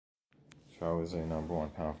Charlie Z, #1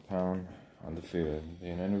 pound for pound, undefeated.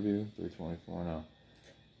 Being interviewed, 324 now.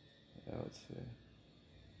 Yeah, let's see.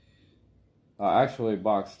 Actually,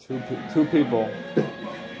 boxed two people.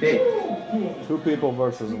 Two people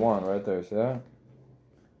versus one, right there. See that?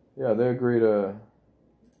 Yeah, they agree to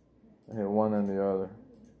hit one and the other.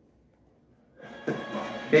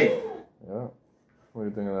 Hey. Yeah. What do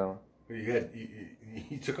you think of that one?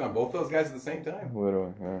 You took on both those guys at the same time?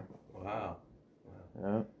 Literally, yeah. Wow.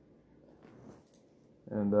 Yeah.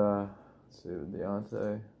 And let's see,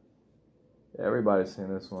 Deontay. Yeah, everybody's seen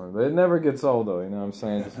this one, but it never gets old, though. You know what I'm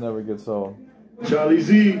saying? It just never gets old. Charlie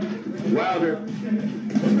Z, Wilder.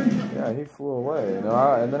 Yeah, he flew away. You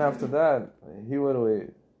know, and then after that, he literally,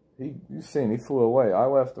 you seen, he flew away. I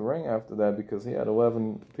left the ring after that because he had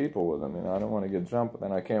 11 people with him. You know, I didn't want to get jumped, but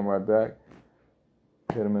then I came right back,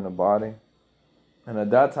 hit him in the body. And at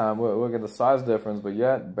that time, look at the size difference, but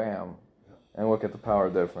yet, bam. And look at the power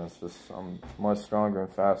difference. Just I'm much stronger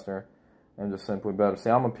and faster, and just simply better. See,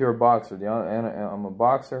 I'm a pure boxer. And I'm a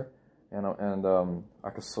boxer, and I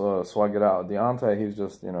can slug it out. Deontay, he's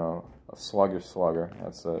just, you know, a slugger.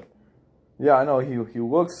 That's it. Yeah, I know he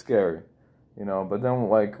looks scary, you know, but then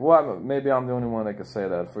like, maybe I'm the only one that can say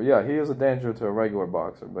that. Yeah, he is a danger to a regular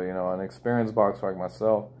boxer, but you know, an experienced boxer like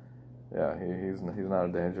myself, yeah, he's not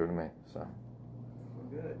a danger to me. So.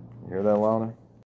 Good. You hear that, Louder?